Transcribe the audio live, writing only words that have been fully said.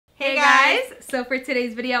Hey guys! So for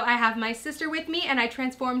today's video, I have my sister with me and I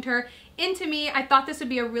transformed her into me. I thought this would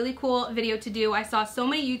be a really cool video to do. I saw so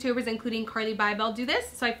many YouTubers, including Carly Bybel, do this,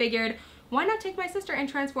 so I figured, why not take my sister and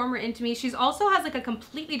transform her into me? She also has like a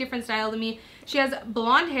completely different style than me. She has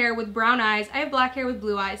blonde hair with brown eyes. I have black hair with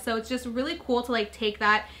blue eyes, so it's just really cool to like take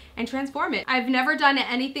that and transform it. I've never done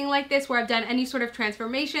anything like this where I've done any sort of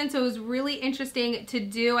transformation, so it was really interesting to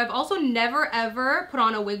do. I've also never ever put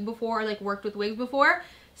on a wig before or like worked with wigs before.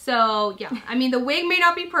 So yeah, I mean the wig may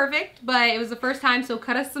not be perfect, but it was the first time, so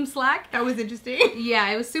cut us some slack. That was interesting. Yeah,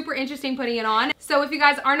 it was super interesting putting it on. So if you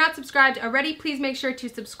guys are not subscribed already, please make sure to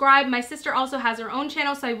subscribe. My sister also has her own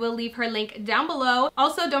channel, so I will leave her link down below.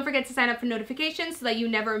 Also, don't forget to sign up for notifications so that you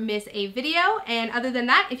never miss a video. And other than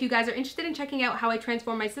that, if you guys are interested in checking out how I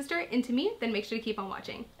transform my sister into me, then make sure to keep on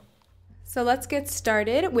watching. So let's get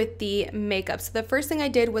started with the makeup. So the first thing I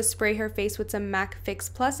did was spray her face with some MAC Fix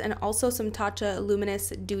Plus and also some Tatcha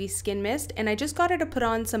Luminous Dewy Skin Mist. And I just got her to put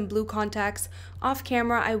on some blue contacts off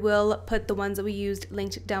camera. I will put the ones that we used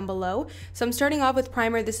linked down below. So I'm starting off with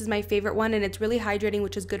primer. This is my favorite one and it's really hydrating,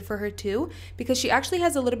 which is good for her too, because she actually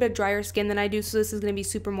has a little bit drier skin than I do. So this is going to be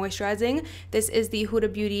super moisturizing. This is the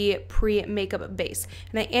Huda Beauty Pre-Makeup Base.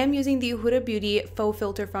 And I am using the Huda Beauty Faux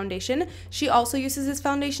Filter Foundation. She also uses this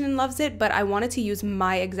foundation and loves it, but I wanted to use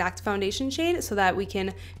my exact foundation shade so that we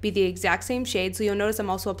can be the exact same shade. So you'll notice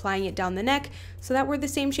I'm also applying it down the neck so that we're the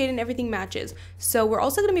same shade and everything matches. So we're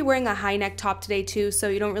also going to be wearing a high neck top today too, so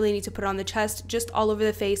you don't really need to put it on the chest, just all over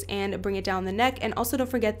the face and bring it down the neck. And also don't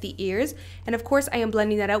forget the ears. And of course I am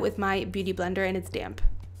blending that out with my beauty blender and it's damp.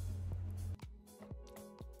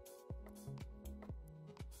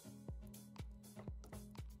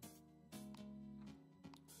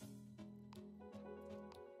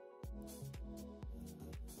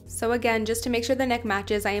 So again, just to make sure the neck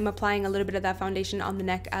matches, I am applying a little bit of that foundation on the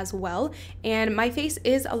neck as well. And my face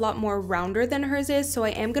is a lot more rounder than hers is, so I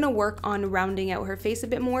am going to work on rounding out her face a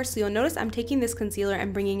bit more. So you'll notice I'm taking this concealer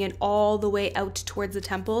and bringing it all the way out towards the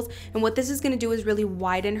temples. And what this is going to do is really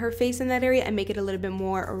widen her face in that area and make it a little bit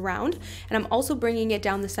more round. And I'm also bringing it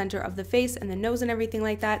down the center of the face and the nose and everything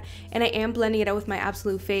like that. And I am blending it out with my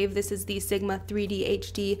absolute fave. This is the Sigma 3D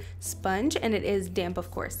HD sponge and it is damp,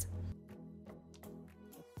 of course.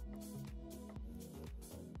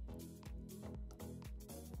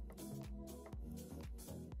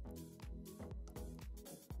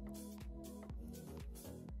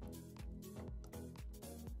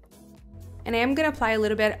 And I am going to apply a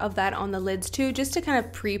little bit of that on the lids too, just to kind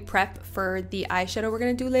of pre-prep for the eyeshadow we're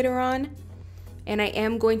going to do later on. And I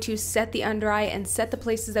am going to set the under eye and set the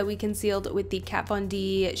places that we concealed with the Kat Von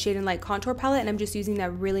D Shade and Light Contour Palette, and I'm just using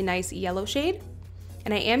that really nice yellow shade.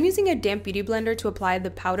 And I am using a damp beauty blender to apply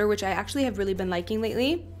the powder, which I actually have really been liking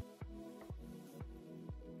lately.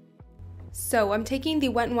 So I'm taking the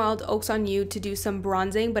Wet n Wild Oaks on You to do some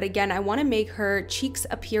bronzing, but again, I want to make her cheeks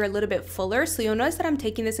appear a little bit fuller. So you'll notice that I'm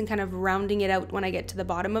taking this and kind of rounding it out when I get to the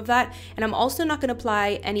bottom of that. And I'm also not going to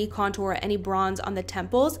apply any contour or any bronze on the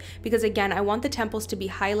temples, because again, I want the temples to be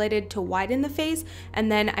highlighted to widen the face.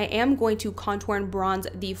 And then I am going to contour and bronze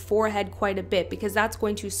the forehead quite a bit, because that's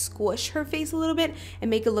going to squish her face a little bit and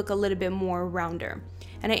make it look a little bit more rounder.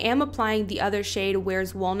 And I am applying the other shade,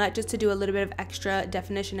 Where's Walnut, just to do a little bit of extra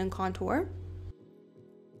definition and contour.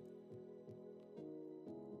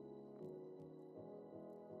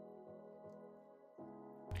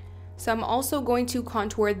 So I'm also going to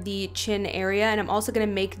contour the chin area, and I'm also going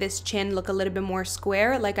to make this chin look a little bit more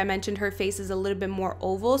square. Like I mentioned, her face is a little bit more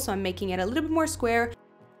oval, so I'm making it a little bit more square.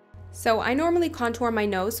 So I normally contour my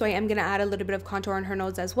nose, so I am going to add a little bit of contour on her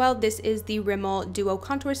nose as well. This is the Rimmel Duo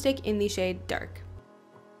Contour Stick in the shade Dark.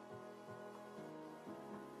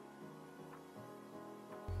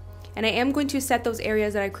 And I am going to set those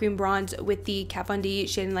areas that I cream bronze with the Kat Von D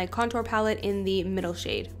Shade and Light Contour Palette in the middle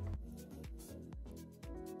shade.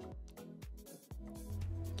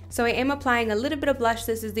 So I am applying a little bit of blush.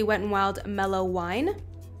 This is the Wet n Wild Mellow Wine.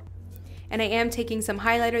 And I am taking some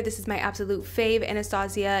highlighter. This is my absolute fave,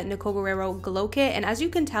 Anastasia Nicole Guerriero Glow Kit. And as you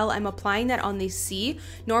can tell, I'm applying that on the C.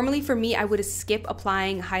 Normally for me, I would skip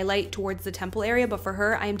applying highlight towards the temple area, but for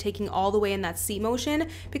her, I am taking all the way in that C motion,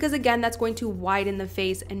 because again, that's going to widen the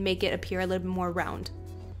face and make it appear a little bit more round.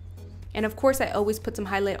 And of course, I always put some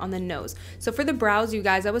highlight on the nose. So for the brows, you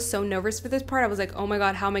guys, I was so nervous for this part. I was like, oh my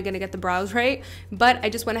God, how am I gonna get the brows right? But I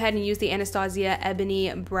just went ahead and used the Anastasia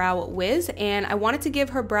Ebony Brow Wiz. And I wanted to give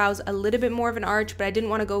her brows a little bit more of an arch, but I didn't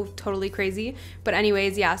wanna go totally crazy. But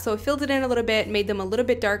anyways, yeah, so I filled it in a little bit, made them a little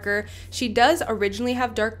bit darker. She does originally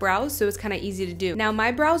have dark brows, so it's kind of easy to do. Now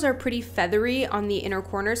my brows are pretty feathery on the inner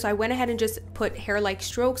corner, so I went ahead and just put hair-like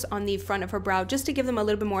strokes on the front of her brow just to give them a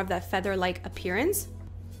little bit more of that feather-like appearance.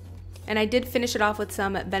 And I did finish it off with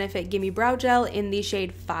some Benefit Gimme Brow Gel in the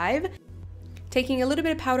shade 5. Taking a little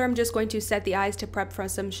bit of powder, I'm just going to set the eyes to prep for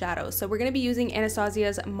some shadows. So we're going to be using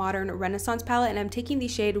Anastasia's Modern Renaissance palette, and I'm taking the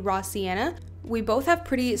shade Raw Sienna. We both have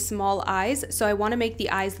pretty small eyes, so I want to make the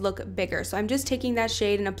eyes look bigger. So I'm just taking that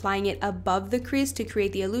shade and applying it above the crease to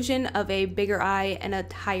create the illusion of a bigger eye and a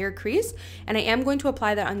higher crease. And I am going to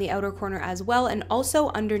apply that on the outer corner as well, and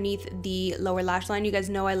also underneath the lower lash line. You guys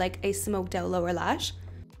know I like a smoked out lower lash.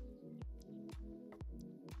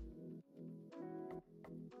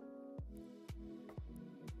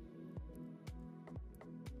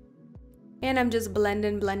 And I'm just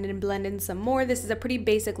blending some more. This is a pretty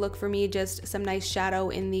basic look for me, just some nice shadow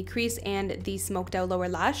in the crease and the smoked out lower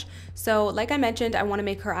lash. So like I mentioned, I want to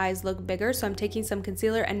make her eyes look bigger, so I'm taking some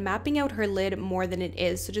concealer and mapping out her lid more than it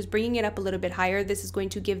is. So just bringing it up a little bit higher. This is going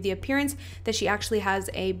to give the appearance that she actually has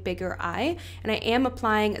a bigger eye. And I am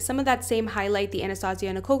applying some of that same highlight, the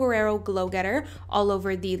Anastasia Nicole Guerriero Glow Getter, all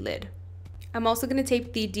over the lid. I'm also going to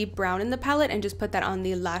take the deep brown in the palette and just put that on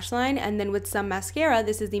the lash line, and then with some mascara,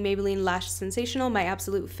 this is the Maybelline Lash Sensational, my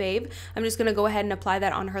absolute fave. I'm just going to go ahead and apply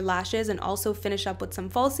that on her lashes and also finish up with some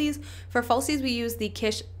falsies. For falsies, we use the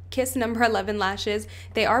Kiss number 11 lashes.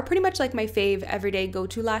 They are pretty much like my fave everyday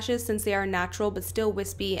go-to lashes since they are natural but still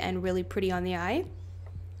wispy and really pretty on the eye.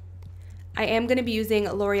 I am going to be using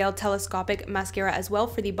L'Oreal Telescopic Mascara as well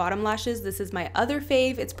for the bottom lashes. This is my other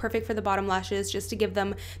fave. It's perfect for the bottom lashes just to give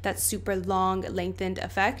them that super long lengthened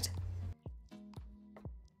effect.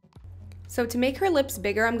 So to make her lips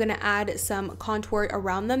bigger, I'm going to add some contour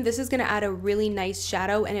around them. This is going to add a really nice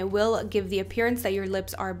shadow, and it will give the appearance that your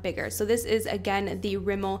lips are bigger. So this is, again, the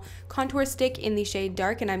Rimmel contour stick in the shade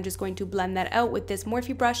Dark, and I'm just going to blend that out with this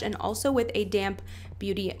Morphe brush and also with a damp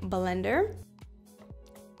beauty blender.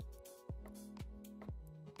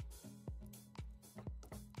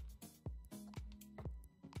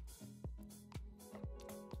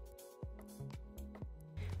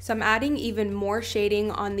 So I'm adding even more shading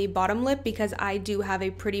on the bottom lip because I do have a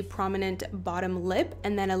pretty prominent bottom lip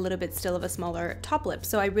and then a little bit still of a smaller top lip.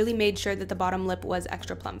 So I really made sure that the bottom lip was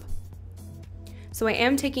extra plump. So I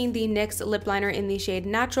am taking the NYX lip liner in the shade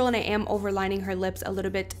Natural, and I am overlining her lips a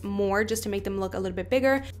little bit more just to make them look a little bit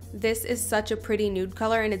bigger. This is such a pretty nude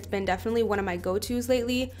color, and it's been definitely one of my go-tos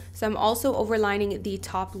lately. So I'm also overlining the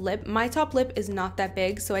top lip. My top lip is not that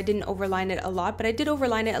big, so I didn't overline it a lot, but I did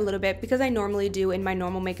overline it a little bit because I normally do in my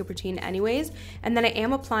normal makeup routine anyways. And then I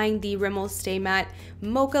am applying the Rimmel Stay Matte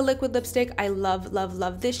Mocha liquid lipstick. I love, love,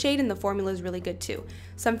 love this shade, and the formula is really good too.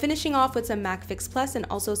 So I'm finishing off with some MAC Fix Plus and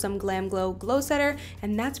also some Glam Glow Glow Setter,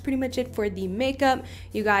 and that's pretty much it for the makeup.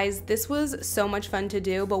 You guys, this was so much fun to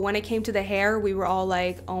do, but when it came to the hair, we were all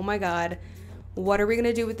like, oh my god, what are we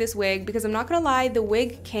gonna do with this wig? Because I'm not gonna lie, the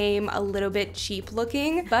wig came a little bit cheap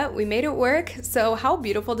looking, but we made it work. So how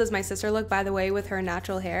beautiful does my sister look, by the way, with her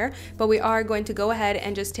natural hair? But we are going to go ahead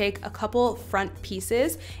and just take a couple front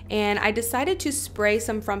pieces, and I decided to spray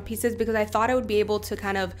some front pieces because I thought I would be able to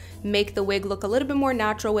kind of make the wig look a little bit more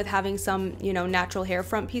natural with having some, you know, natural hair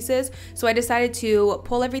front pieces. So I decided to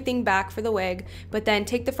pull everything back for the wig, but then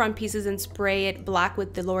take the front pieces and spray it black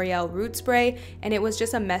with the L'Oreal Root Spray, and it was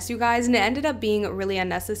just a mess, you guys, and it ended up being really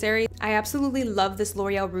unnecessary. I absolutely love this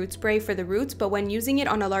L'Oreal Root Spray for the roots, but when using it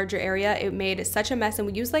on a larger area, it made such a mess, and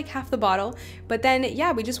we used like half the bottle. But then,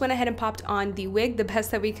 yeah, we just went ahead and popped on the wig the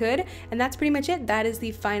best that we could, and that's pretty much it. That is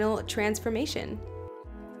the final transformation.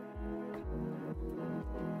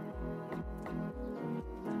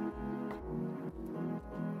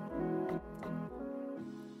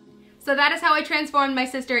 So that is how I transformed my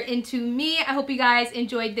sister into me. I hope you guys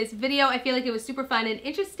enjoyed this video. I feel like it was super fun and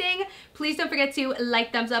interesting. Please don't forget to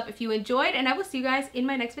like, thumbs up if you enjoyed, and I will see you guys in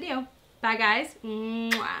my next video. Bye guys.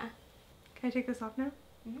 Mwah. Can I take this off now?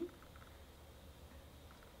 Mm-hmm.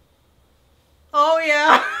 Oh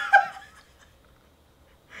yeah.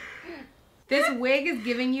 This wig is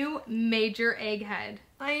giving you major egghead.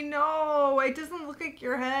 I know, it doesn't look like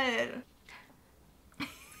your head.